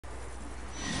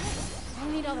I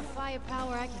need all the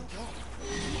firepower I can get.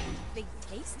 They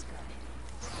taste good.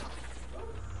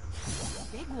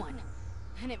 Big one.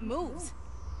 And it moves.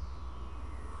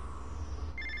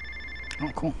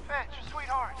 Oh, cool. Fetch,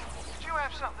 sweetheart, did you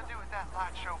have something to do with that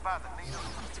light show by the needle?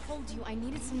 I told you I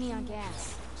needed some neon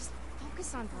gas. Just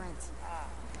focus on Brent.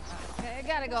 I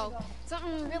gotta go.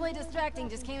 Something really distracting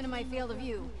just came into my field of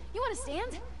view. You wanna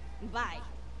stand? Bye.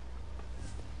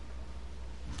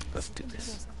 Let's do this.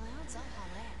 Those clouds, I'll haul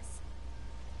ass.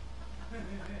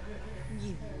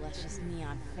 You luscious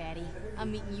neon fatty.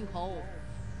 I'm eating you whole.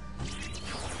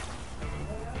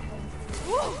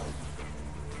 Woo!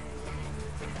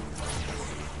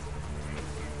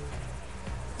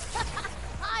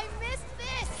 I missed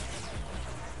this!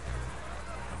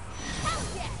 Hell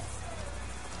yes!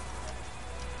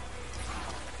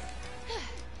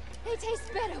 They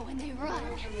taste better when they run.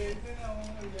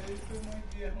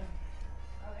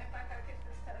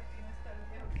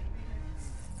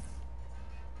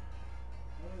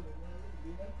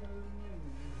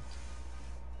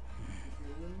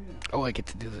 Oh, I get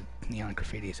to do the neon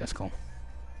graffitis. That's cool.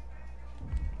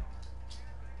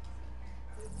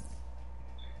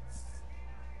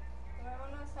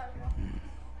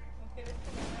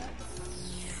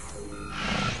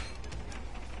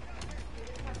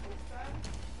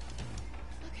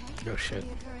 Oh shit. The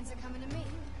occurrence are coming to me.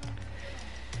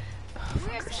 Oh,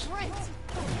 Where's fuckers. Brent?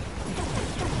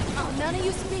 Oh, none of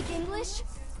you speak English?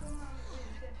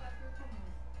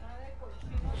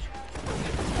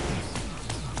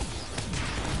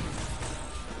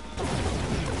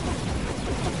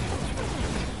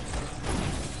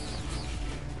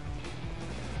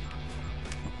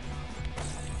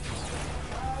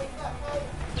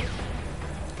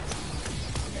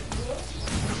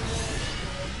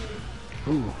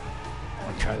 Ooh.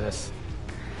 I'll try this.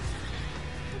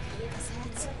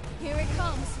 Here it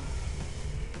comes.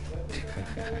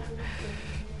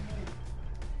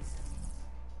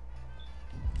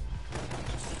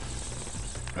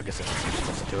 I guess that's what you're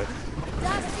supposed to do it.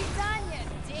 Das Vidania,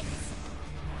 dicks.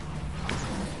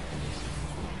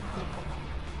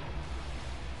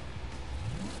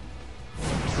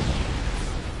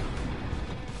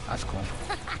 That's cool.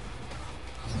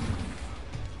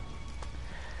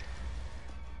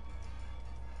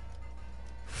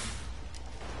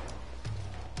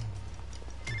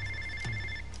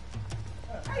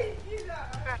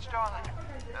 Fetch, darling,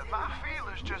 my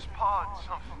feelers just pawed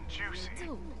something juicy.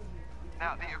 Dude,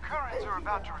 Now, the occurrence are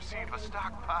about to receive a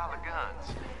stockpile of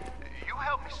guns. You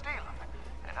help me steal them,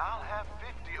 and I'll have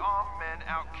 50 armed men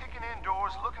out kicking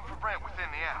indoors looking for Brent within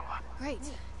the hour. great.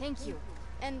 Thank you.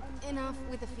 And enough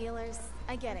with the feelers.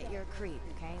 I get it. You're a creep,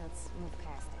 okay? Let's move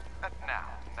past it.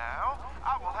 Now,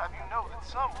 I will have you know that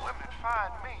some women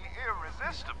find me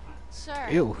irresistible. Sure.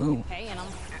 Ew, who? Paying them.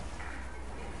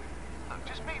 Look,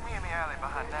 just meet me in the alley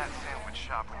behind that sandwich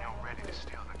shop when you're ready to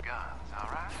steal the guns, all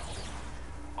right?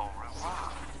 Au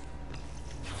revoir.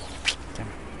 Damn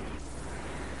it.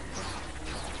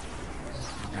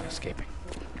 Not escaping.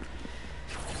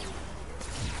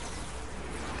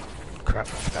 Crap, I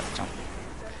forgot to jump.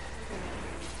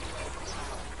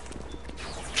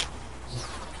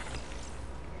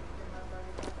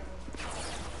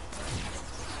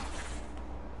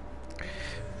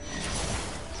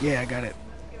 Yeah, I got it.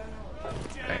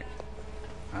 Right.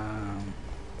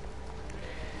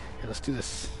 Yeah, let's do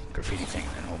this graffiti thing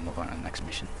and then we'll move on to the next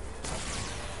mission.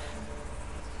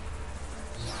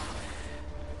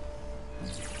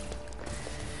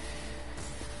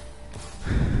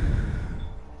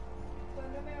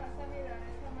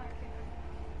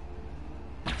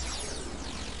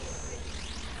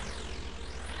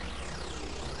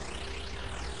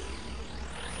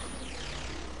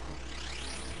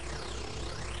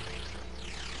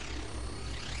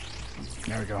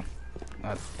 There we go.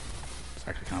 That's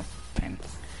actually kind of pain.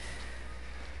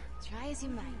 Try as you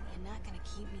might, you're not gonna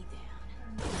keep me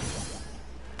down.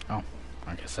 Oh,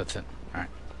 I guess that's it. Alright.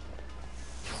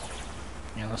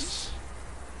 Yeah, let's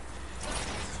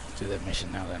do that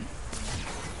mission now then.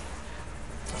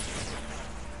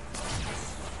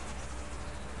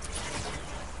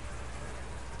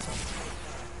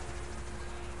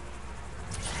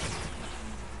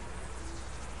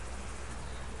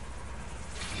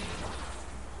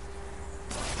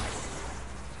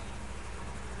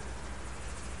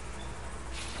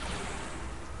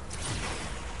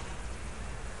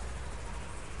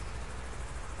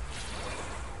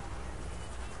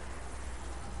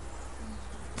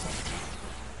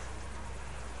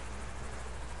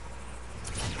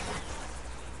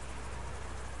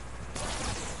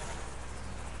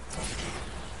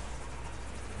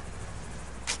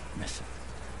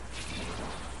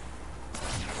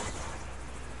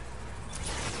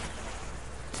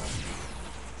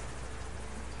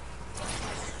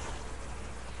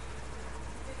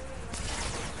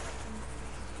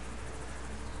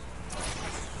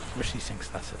 wish these things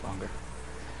lasted longer.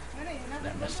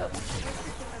 I missed that one.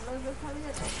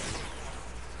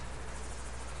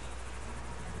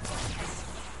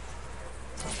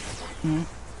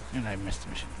 And I missed the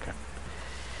mission. Crap.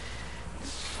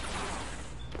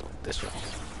 This way.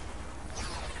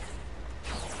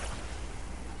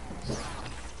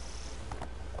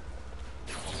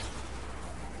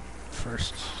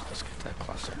 First, let's get that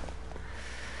cluster.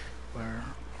 Where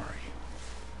are you?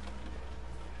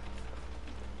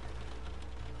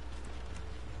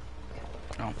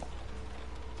 Oh.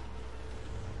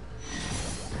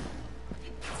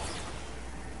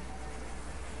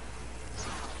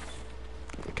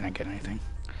 Can I get anything?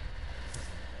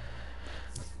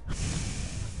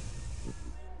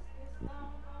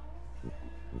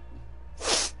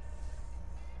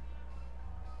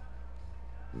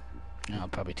 I'll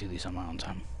probably do these on my own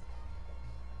time.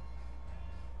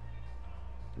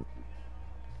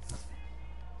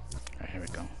 Alright, here we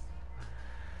go.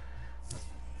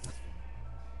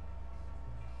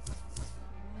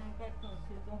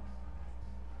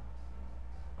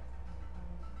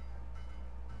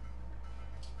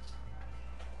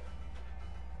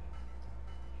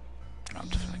 I'm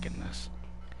definitely getting this.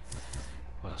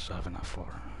 What else do I have enough for?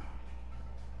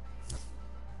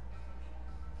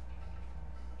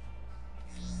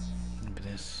 Maybe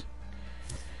this.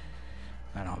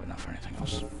 I don't have enough for anything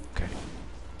else. Okay.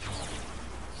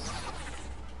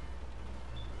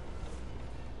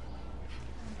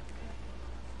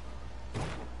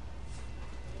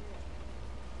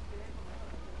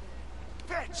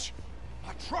 Fetch!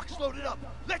 My truck's loaded up.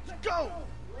 Let's go!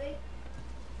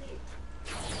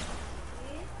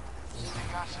 I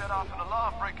think I set off an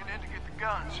alarm breaking in to get the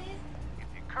guns. If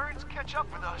the Currents catch up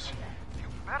with us, you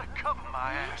better cover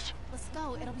my ass. Let's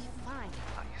go, it'll be fine.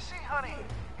 You see, honey,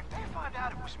 if they find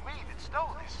out it was me that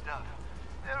stole this stuff,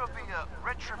 there'll be a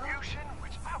retribution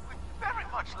which I would very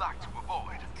much like to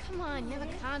avoid. Come on, you have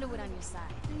a conduit on your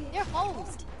side. They're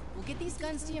hosed. We'll get these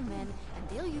guns to your men, and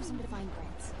they'll use them to find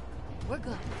Brent. We're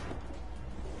good.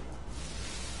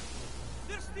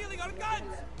 They're stealing our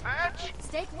guns! Fetch!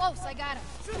 Stay close, I got him.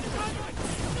 Shoot the convoy!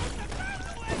 Shoot the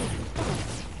convoy!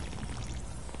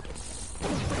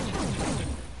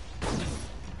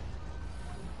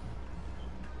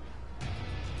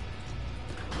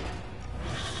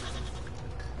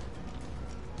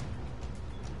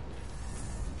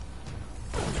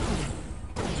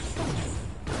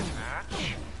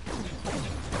 Fetch.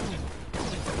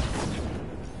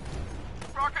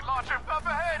 Rocket launcher up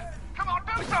ahead! Come on,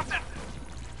 do something!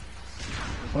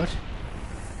 What?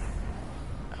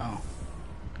 Oh.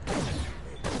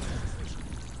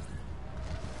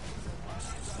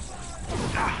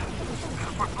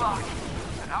 We're blocked.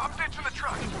 Now I'm ditching the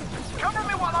truck. Cover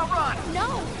me while I run!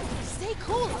 No! Stay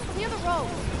cool, I'll clear the road.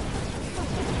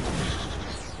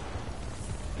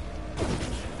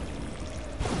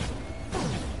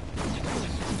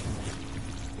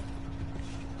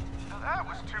 Now that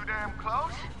was too damn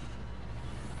close.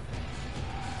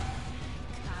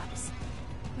 Cops.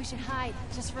 We should hide,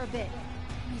 just for a bit.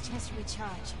 Give me a chance to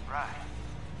recharge. Right.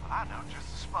 I know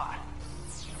just the spot.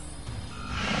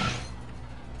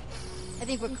 I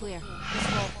think we're clear.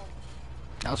 Let's roll.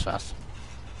 That was fast.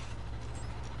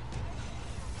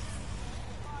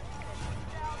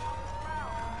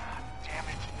 Damn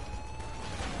it.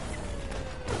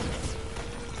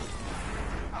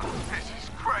 Oh, this is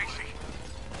crazy.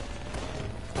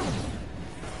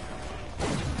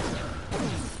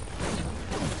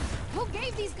 Who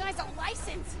gave these guys a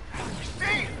license?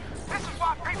 See? This is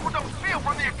why people don't steal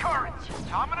from the Occurrence.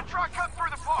 Now I'm gonna try cut through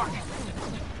the park.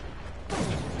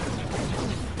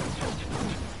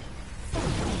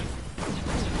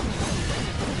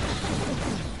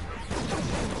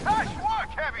 Nice work,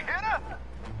 heavy hitter!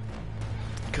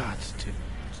 God, dude.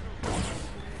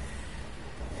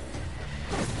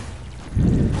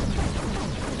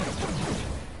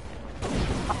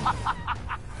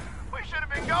 We should have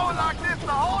been going like this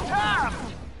the whole time!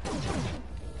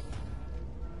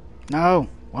 No!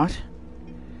 What?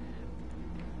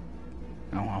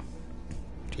 Oh well.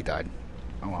 He died.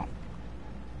 Oh well.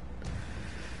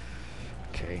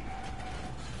 Okay.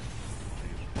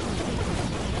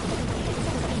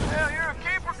 Hell, you're a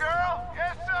keeper, girl!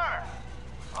 Yes, sir!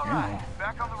 Alright, Yeah.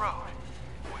 back on the road.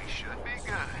 We should be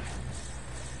good.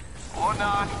 Or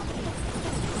not.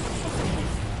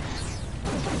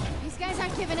 These guys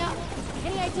aren't giving up.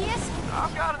 Any ideas?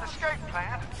 I've got an escape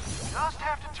plan. Just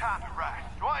have to time it right.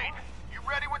 Dwayne, you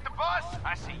ready with the bus?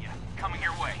 I see you. Coming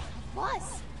your way.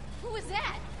 Buzz! Who was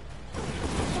that?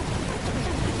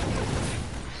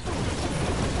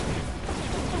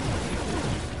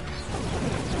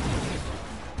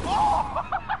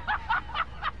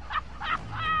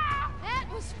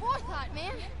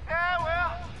 man? Yeah,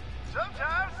 well,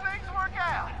 sometimes things work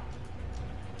out.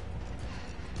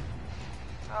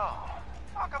 So,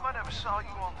 how come I never saw you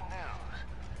on the news?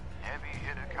 Heavy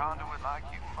hitter conduit like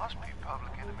you must be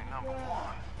public enemy number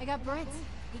one. I got Brent.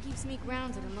 He keeps me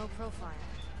grounded and low profile.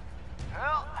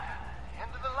 Well,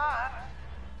 end of the line.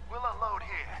 We'll unload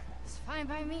here. It's fine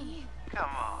by me. Come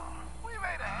on. We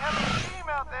made a hell of a team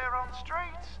out there on the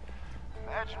streets.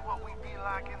 Imagine what we'd be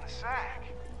like in the sack.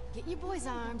 Get your boys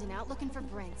armed and out looking for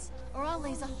Brent, or I'll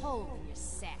laze a hole in your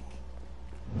sack.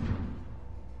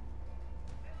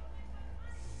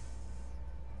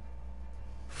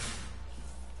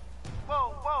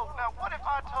 Whoa, whoa, now what if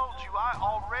I told you I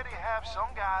already have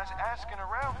some guys asking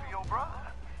around for your brother?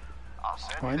 I'll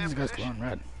send Why you are their these guys position. glowing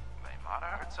red? They might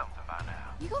have heard something by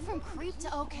now. You go from creep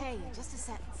to okay in just a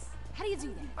sentence. How do you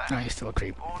do that? No, he's still a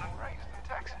creep. Born and raised in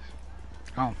Texas.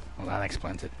 Oh, well that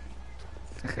explains it.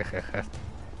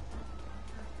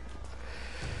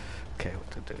 Okay,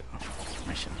 what to do?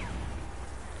 Mission.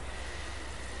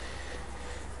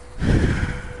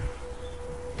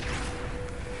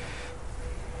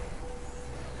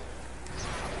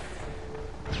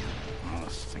 Oh,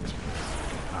 this thing's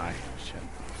high. Shit.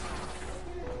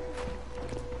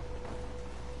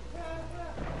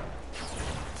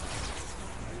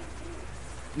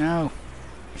 No!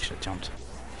 I should have jumped.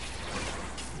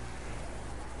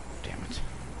 Damn it.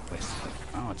 Wasted it.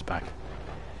 Oh, it's back.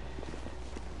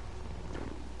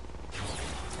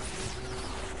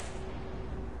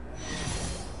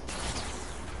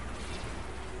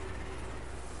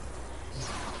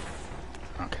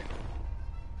 Okay.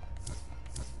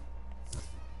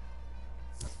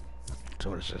 So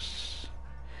what is this?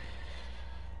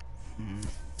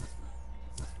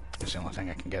 It's the only thing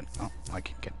I can get. Oh, I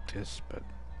can get this, but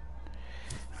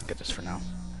I'll get this for now.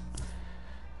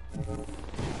 I'm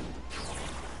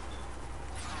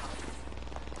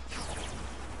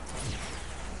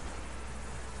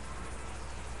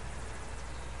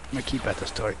gonna keep at the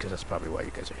story because that's probably why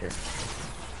you guys are here.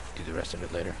 Do the rest of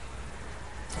it later.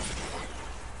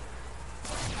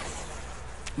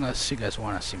 Unless you guys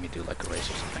want to see me do like a race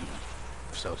or something.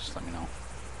 If so, just let me know.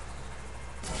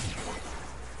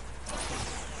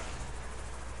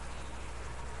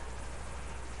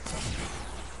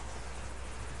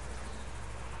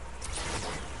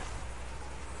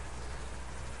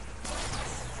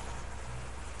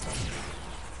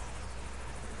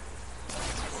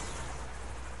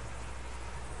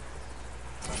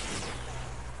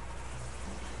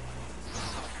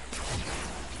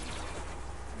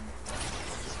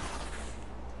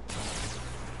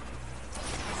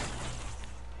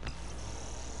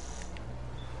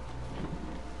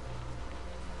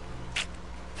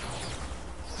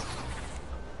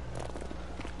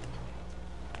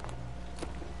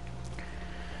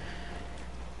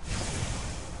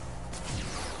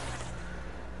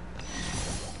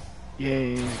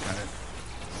 Yay, got it.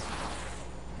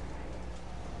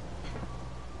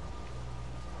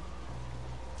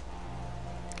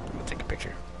 I'm gonna take a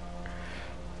picture.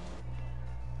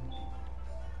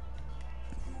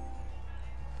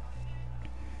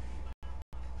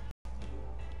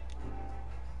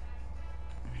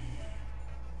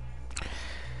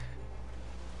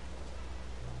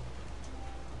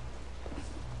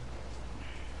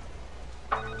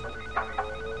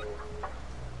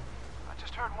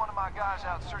 Guys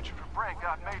out searching for Brent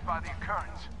got made by the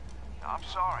occurrence. Now, I'm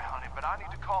sorry, honey, but I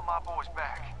need to call my boys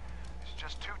back. It's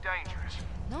just too dangerous.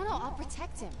 No, I'll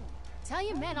protect him. Tell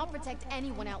your men I'll protect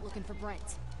anyone out looking for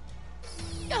Brent.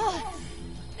 Ugh,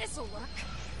 this'll work.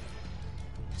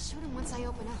 I'll shoot him once I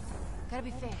open up. Gotta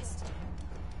be fast.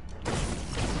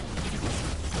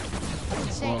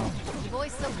 Shane, your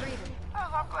boy's still breathing. Well,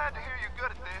 I'm glad to hear you're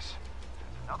good at this.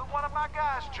 Another one of my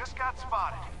guys just got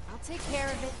spotted. I'll take care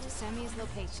of it. Send me his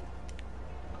location.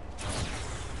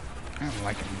 I'm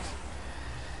liking these.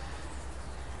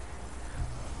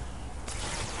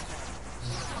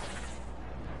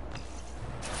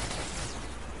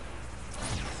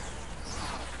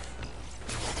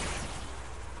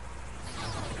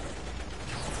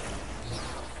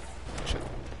 Shit.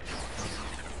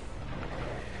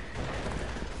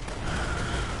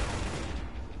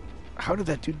 How did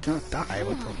that dude not die?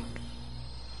 What the?